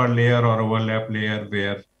buffer layer or overlap layer,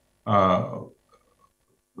 where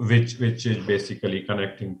which is basically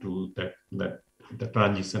connecting to that the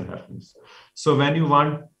transition happens. So when you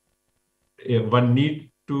want, one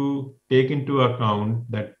need to take into account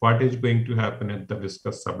that what is going to happen at the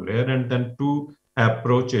viscous sublayer, and then two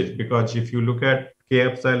approaches, because if you look at K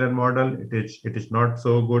epsilon model, it is not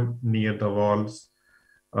so good near the walls,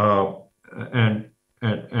 and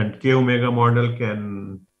and K omega model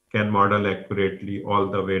can model accurately all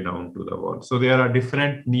the way down to the wall. So there are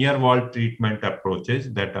different near wall treatment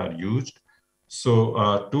approaches that are used.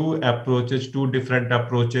 So two different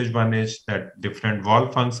approaches. One is that different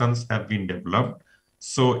wall functions have been developed.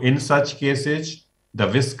 So in such cases, the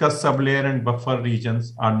viscous sublayer and buffer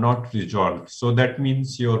regions are not resolved. So that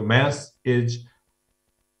means your mass is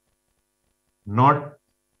not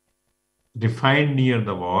defined near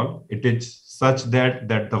the wall. It is such that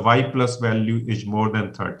the y plus value is more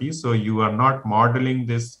than 30. So you are not modeling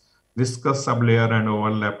this viscous sublayer and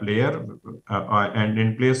overlap layer, and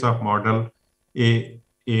in place of model, a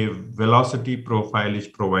velocity profile is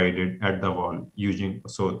provided at the wall using,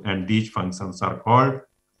 and these functions are called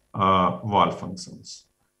wall functions.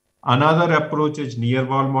 Another approach is near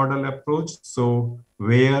wall model approach. So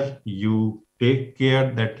where you take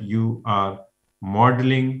care that you are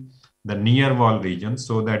modeling the near wall region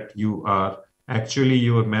so that you are actually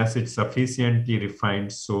your mass is sufficiently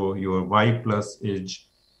refined. So your y plus is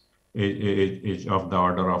of the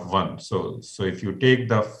order of 1. So if you take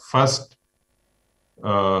the first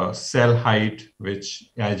cell height,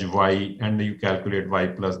 which as y, and you calculate y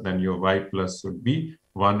plus, then your y plus should be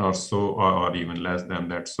 1 or so, or even less than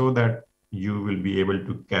that, so that you will be able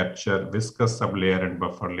to capture viscous sublayer and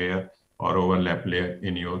buffer layer or overlap layer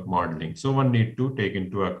in your modeling. So one need to take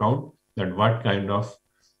into account that what kind of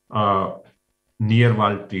near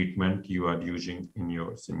wall treatment you are using in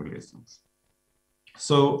your simulations.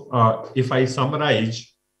 So if I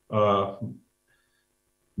summarize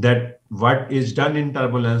that what is done in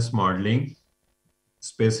turbulence modeling,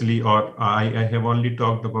 especially, or I have only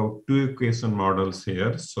talked about two equation models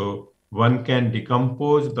here. So one can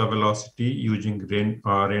decompose the velocity using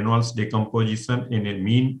Reynolds decomposition in a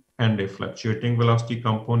mean and a fluctuating velocity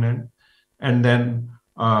component. And then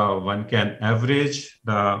one can average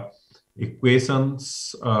the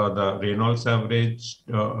equations, the Reynolds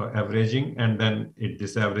averaging, and then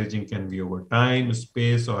this averaging can be over time,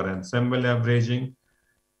 space, or ensemble averaging.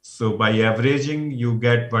 So by averaging, you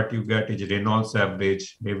get what you get is Reynolds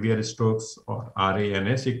average, Navier-Stokes or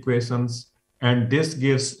RANS equations. And this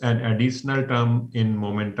gives an additional term in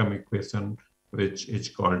momentum equation, which is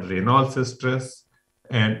called Reynolds stress.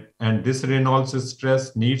 And this Reynolds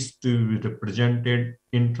stress needs to be represented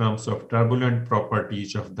in terms of turbulent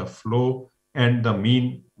properties of the flow and the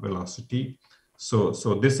mean velocity. So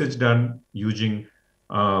this is done using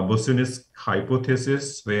Boussinesq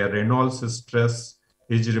hypothesis, where Reynolds stress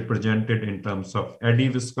is represented in terms of eddy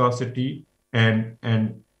viscosity and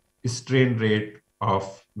strain rate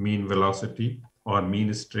of mean velocity or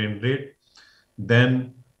mean strain rate.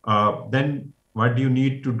 Then what do you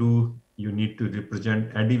need to do? You need to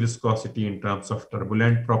represent eddy viscosity in terms of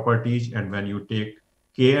turbulent properties. And when you take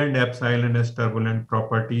K and epsilon as turbulent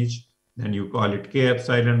properties, then you call it K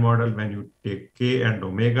epsilon model. When you take K and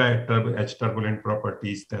omega as turbulent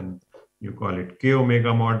properties, then you call it K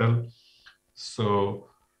omega model. So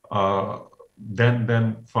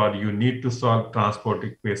then for you need to solve transport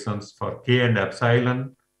equations for K and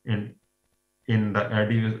epsilon in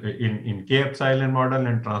K epsilon model,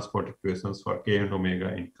 and transport equations for K and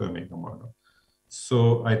omega in K omega model.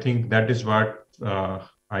 So I think that is what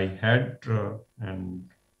I had,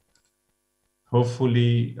 and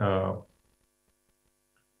hopefully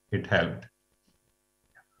it helped.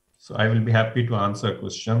 So I will be happy to answer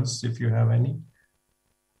questions if you have any.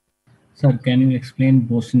 Sir, can you explain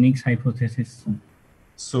Boussinesq hypothesis?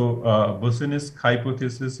 So Boussinesq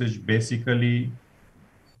hypothesis is basically,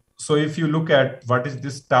 so if you look at what is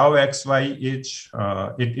this tau xy h,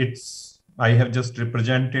 I have just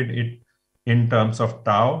represented it in terms of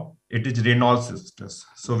tau. It is Reynolds stress.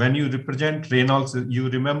 So when you represent Reynolds, you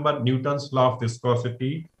remember Newton's law of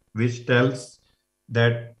viscosity, which tells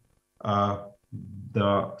that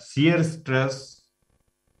the shear stress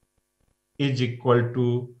is equal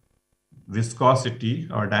to viscosity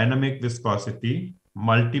or dynamic viscosity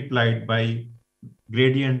multiplied by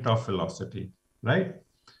gradient of velocity, right?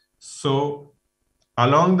 So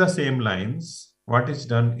along the same lines, what is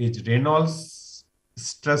done is Reynolds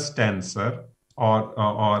stress tensor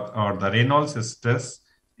or the Reynolds stress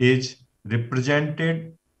is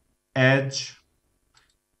represented as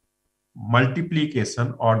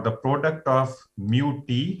multiplication or the product of mu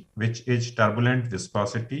t, which is turbulent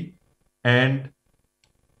viscosity, and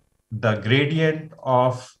the gradient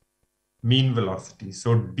of mean velocity.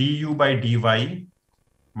 So du by dy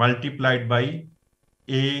multiplied by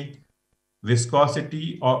a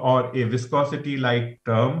viscosity or a viscosity like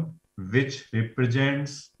term which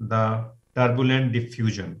represents the turbulent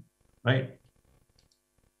diffusion, right?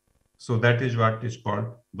 So that is what is called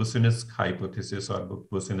Boussinesq hypothesis or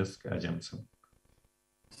Boussinesq assumption.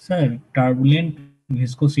 Sir, turbulent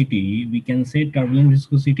viscosity, we can say turbulent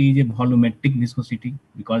viscosity is a volumetric viscosity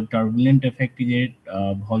because turbulent effect is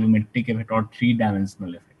a volumetric effect or three-dimensional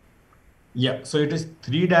effect. Yeah, so it is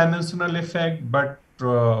three-dimensional effect, but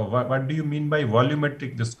what do you mean by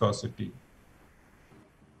volumetric viscosity?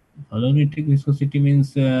 Volumetric viscosity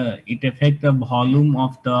means it affects the volume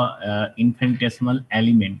of the infinitesimal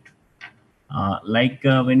element.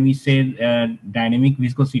 When we say dynamic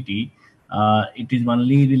viscosity, it is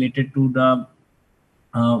only related to the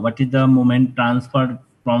what is the moment transfer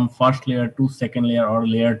from first layer to second layer or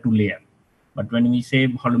layer to layer. But when we say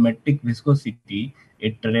volumetric viscosity,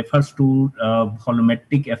 it refers to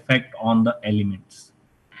volumetric effect on the elements.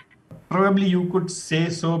 Probably you could say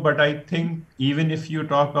so, but I think even if you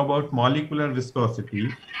talk about molecular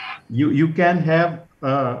viscosity, you can have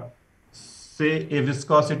say a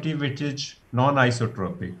viscosity which is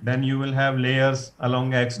non-isotropic. Then you will have layers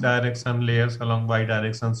along x direction, layers along y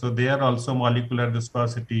direction. So there also molecular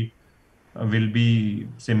viscosity will be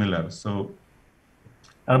similar. So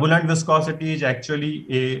turbulent viscosity is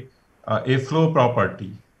actually a flow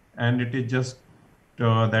property, and it is just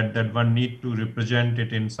that one need to represent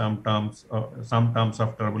it in some terms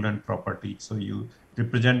of turbulent property. So you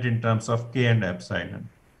represent in terms of k and epsilon.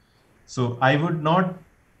 So I would not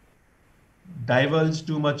divulge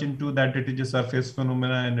too much into that it is a surface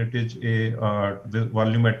phenomena and it is a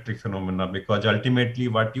volumetric phenomena, because ultimately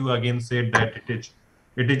what you again said that it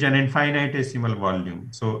is an infinitesimal volume.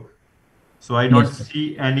 So I don't Yes, sir.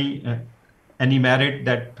 see any merit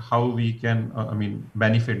that how we can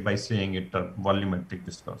benefit by saying it volumetric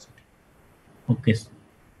viscosity. Okay.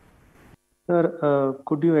 Sir,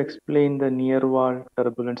 could you explain the near wall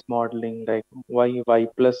turbulence modeling, like why y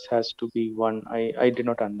plus has to be 1? I did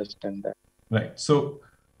not understand that. Right. So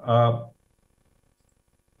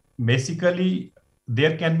basically,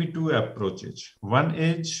 there can be two approaches. One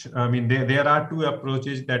is, there are two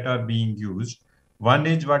approaches that are being used. One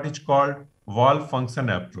is what is called wall function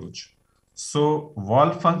approach. So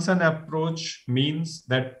wall function approach means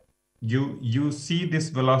that you see this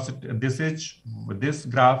velocity, this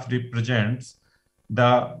graph represents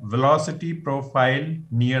the velocity profile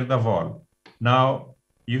near the wall. Now,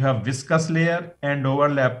 you have viscous layer and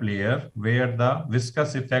overlap layer where the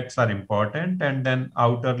viscous effects are important, and then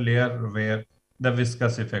outer layer where the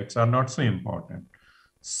viscous effects are not so important.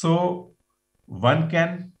 So one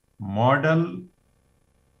can model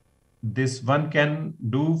this, one can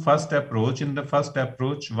do first approach. In the first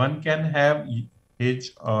approach, one can have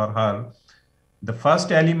his or her the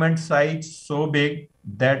first element size so big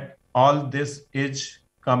that all this is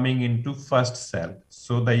coming into first cell.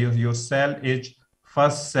 So the your cell is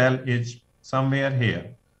first cell is somewhere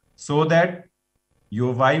here, so that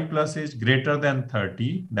your y plus is greater than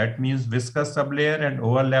 30. That means viscous sublayer and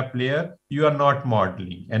overlap layer you are not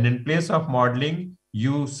modeling, and in place of modeling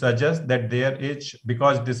you suggest that there is,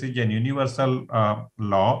 because this is an universal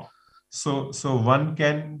law, so one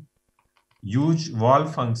can use wall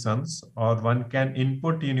functions, or one can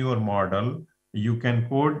input in your model, you can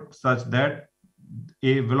code such that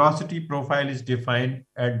a velocity profile is defined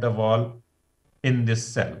at the wall in this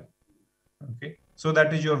cell. Okay, so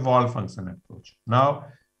that is your wall function approach. Now,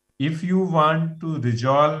 if you want to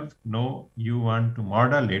resolve, you want to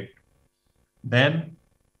model it, then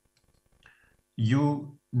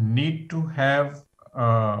you need to have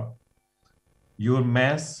your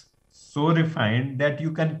mass so refined that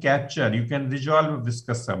you can capture, you can resolve a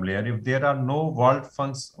viscous sublayer. If there are no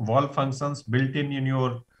wall functions built in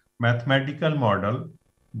your mathematical model,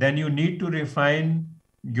 then you need to refine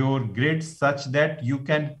your grid such that you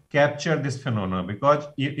can capture this phenomena. Because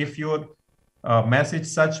if your mass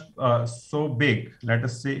is so big, let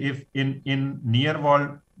us say if in near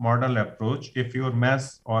wall model approach, if your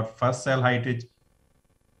mass or first cell height is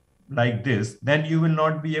like this, then you will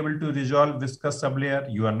not be able to resolve viscous sublayer.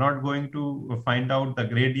 You are not going to find out the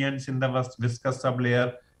gradients in the viscous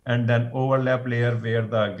sublayer, and then overlap layer where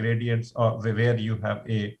the gradients, or where you have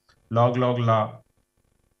a log law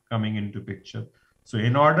coming into picture. So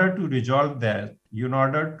in order to resolve that, in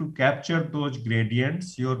order to capture those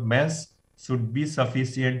gradients, your mesh should be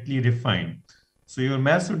sufficiently refined. So your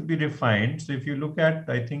mesh should be refined. So if you look at,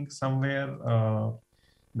 I think somewhere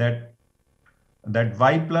that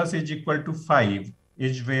y plus is equal to 5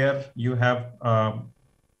 is where you have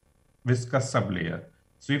viscous sublayer.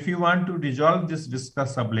 So if you want to resolve this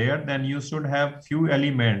viscous sublayer, then you should have few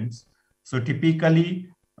elements. So typically,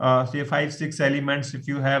 say 5, 6 elements, if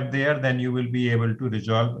you have there, then you will be able to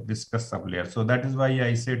resolve viscous sublayer. So that is why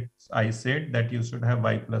I said that you should have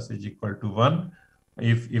y plus is equal to 1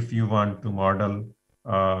 if you want to model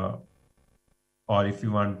or if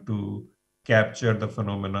you want to capture the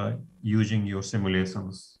phenomena using your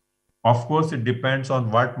simulations. Of course, it depends on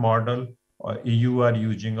what model you are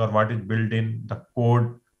using or what is built in the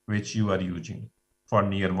code which you are using for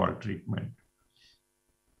near wall treatment.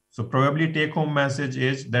 So probably take home message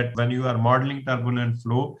is that when you are modeling turbulent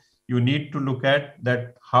flow, you need to look at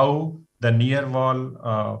that how the near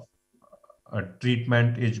wall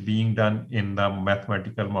treatment is being done in the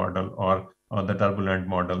mathematical model or the turbulent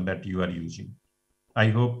model that you are using. I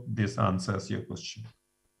hope this answers your question.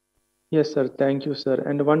 Yes, sir. Thank you, sir.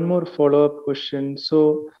 And one more follow-up question.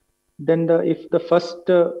 So then if the first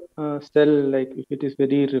cell, like if it is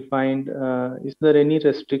very refined, is there any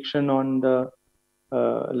restriction on the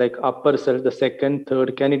like upper cell, the second,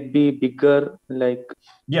 third? Can it be bigger? Like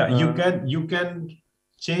yeah, you can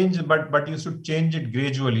change, but you should change it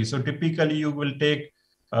gradually. So typically you will take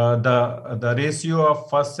the ratio of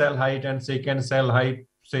first cell height and second cell height,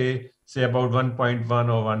 say about 1.1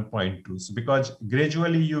 or 1.2. So because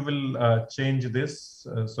gradually you will change this,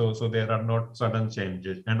 so there are not sudden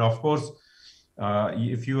changes. And of course,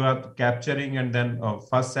 if you are capturing and then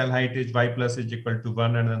first cell height is y plus is equal to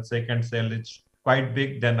 1 and then second cell is quite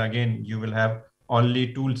big, then again you will have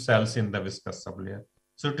only 2 cells in the viscous sublayer.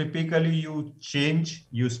 So typically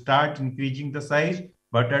you start increasing the size,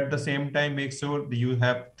 but at the same time make sure that you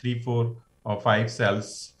have 3, 4 or 5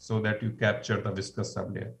 cells so that you capture the viscous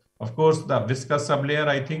sublayer. Of course, the viscous sublayer,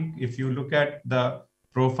 I think if you look at the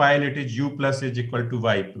profile, it is u plus is equal to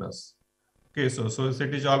y plus. Okay, so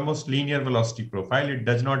it is almost linear velocity profile. It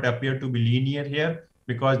does not appear to be linear here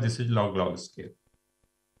because this is log scale.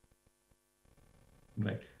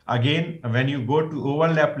 Right. Again, when you go to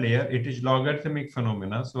overlap layer, it is logarithmic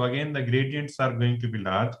phenomena. So again, the gradients are going to be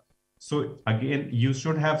large. So again, you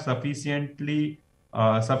should have sufficient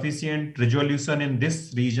resolution in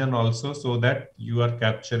this region also, so that you are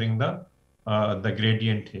capturing the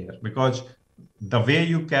gradient here. Because the way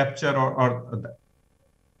you capture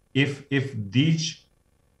if these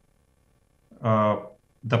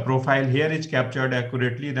the profile here is captured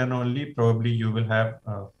accurately, then only probably you will have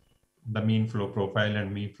the mean flow profile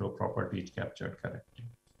and mean flow property is captured correctly.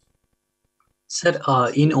 Sir,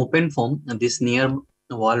 in OpenFOAM, this near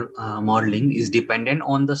wall modeling is dependent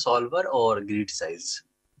on the solver or grid size?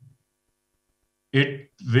 It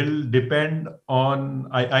will depend on,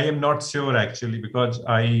 I am not sure actually, because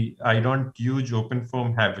I don't use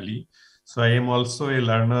OpenFOAM heavily. So I am also a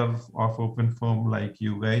learner of OpenFOAM like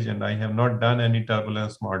you guys, and I have not done any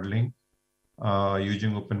turbulence modeling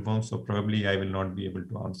using OpenFOAM. So probably I will not be able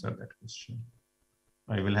to answer that question.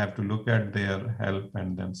 I will have to look at their help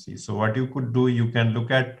and then see. So what you could do, you can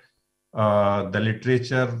look at the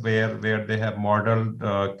literature where they have modeled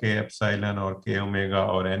K epsilon or K omega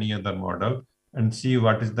or any other model and see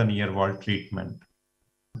what is the near wall treatment.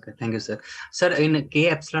 Okay, thank you, sir. Sir, in K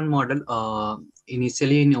epsilon model,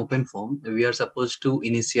 initially in OpenFOAM, we are supposed to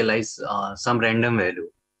initialize some random value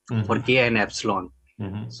for K and epsilon.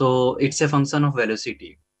 So it's a function of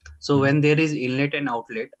velocity. So when there is inlet and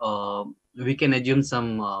outlet, we can assume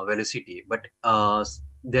some velocity, but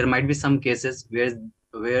there might be some cases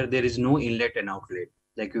where there is no inlet and outlet,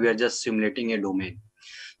 like we are just simulating a domain.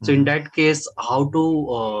 So in that case, how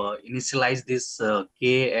to initialize this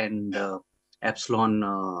K and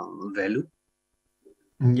epsilon value?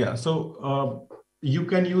 Yeah, so you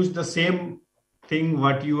can use the same thing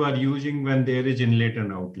what you are using when there is inlet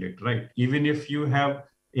and outlet, right? Even if you have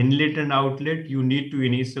inlet and outlet, you need to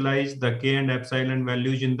initialize the K and epsilon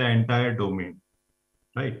values in the entire domain,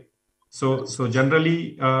 right? So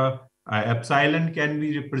generally, epsilon can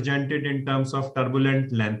be represented in terms of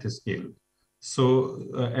turbulent length scale. So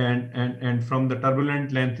and from the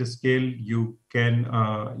turbulent length scale, you can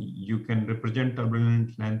represent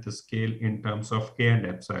turbulent length scale in terms of K and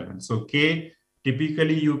epsilon. So K,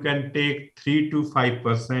 typically you can take 3 to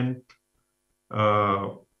 5%.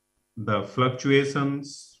 The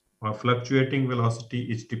fluctuations or fluctuating velocity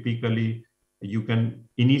is typically, you can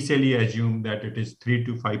initially assume that it is 3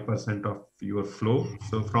 to 5% of your flow.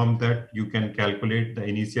 So from that, you can calculate the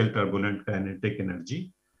initial turbulent kinetic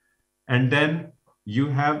energy. And then you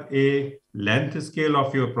have a length scale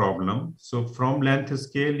of your problem. So from length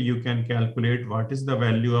scale, you can calculate what is the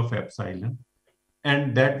value of epsilon.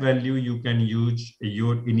 And that value you can use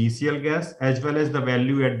your initial gas as well as the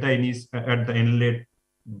value at the inlet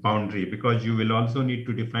boundary, because you will also need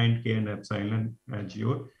to define K and epsilon as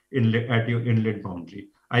your inlet boundary.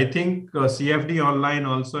 I think CFD online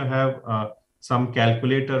also have some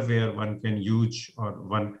calculator where one can use or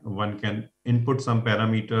one can input some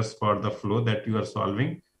parameters for the flow that you are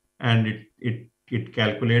solving, and it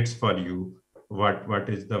calculates for you what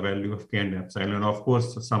is the value of K and epsilon. Of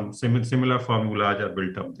course, some similar formulas are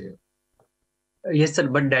built up there. Yes, sir,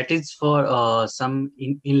 but that is for some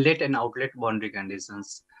inlet and outlet boundary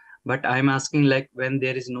conditions. But I'm asking like when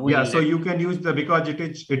there is no Yeah, inlet. so you can use because it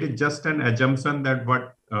is just an assumption that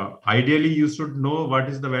what ideally you should know what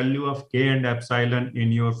is the value of K and epsilon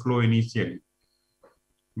in your flow initially.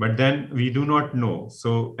 But then we do not know.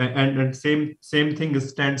 So and same thing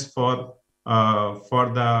stands for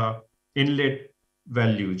the inlet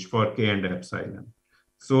values for K and epsilon.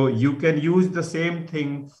 So you can use the same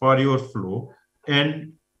thing for your flow,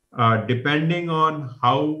 and depending on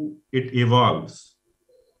how it evolves,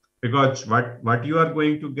 because what you are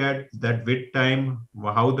going to get that with time,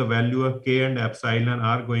 how the value of K and epsilon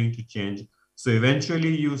are going to change. So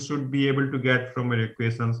eventually you should be able to get from your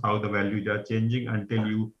equations how the values are changing until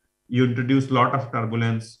you introduce a lot of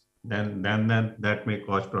turbulence, then that may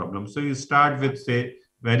cause problems. So you start with, say,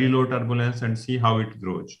 very low turbulence and see how it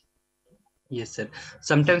grows. Yes, sir.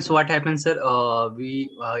 Sometimes what happens, sir, we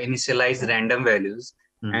initialize random values,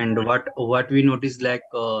 and what we notice like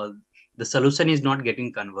the solution is not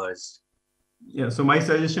getting converged. Yeah, so my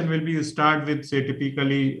suggestion will be you start with, say,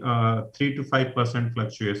 typically 3 to 5%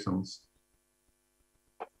 fluctuations.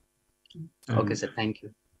 Okay, sir. Thank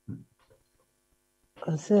you.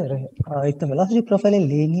 Sir, if the velocity profile is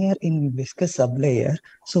linear in viscous sublayer,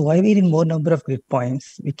 so why we need more number of grid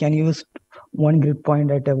points? We can use one grid point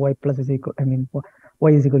at y plus is equal,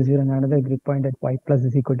 y is equal to 0 and another grid point at y plus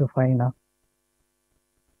is equal to 5 now.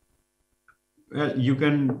 Well, you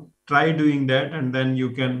can try doing that, and then you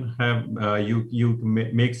can have you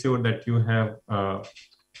make sure that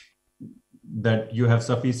you have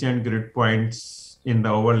sufficient grid points in the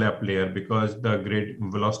overlap layer, because the grid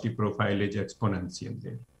velocity profile is exponential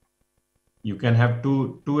there. You can have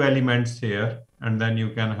two elements here, and then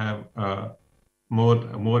you can have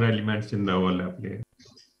more elements in the overlap layer.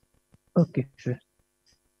 Okay, sir.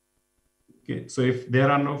 Okay, so if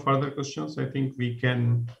there are no further questions, I think we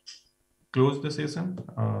can close the session.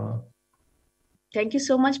 Thank you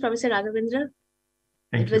so much, Professor Raghavendra.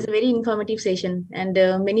 Thank It was a very informative session, and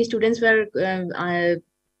many students were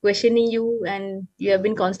questioning you, and you have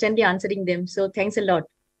been constantly answering them. So thanks a lot.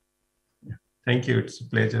 Thank you. It's a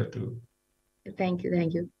pleasure to. Thank you.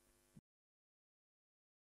 Thank you.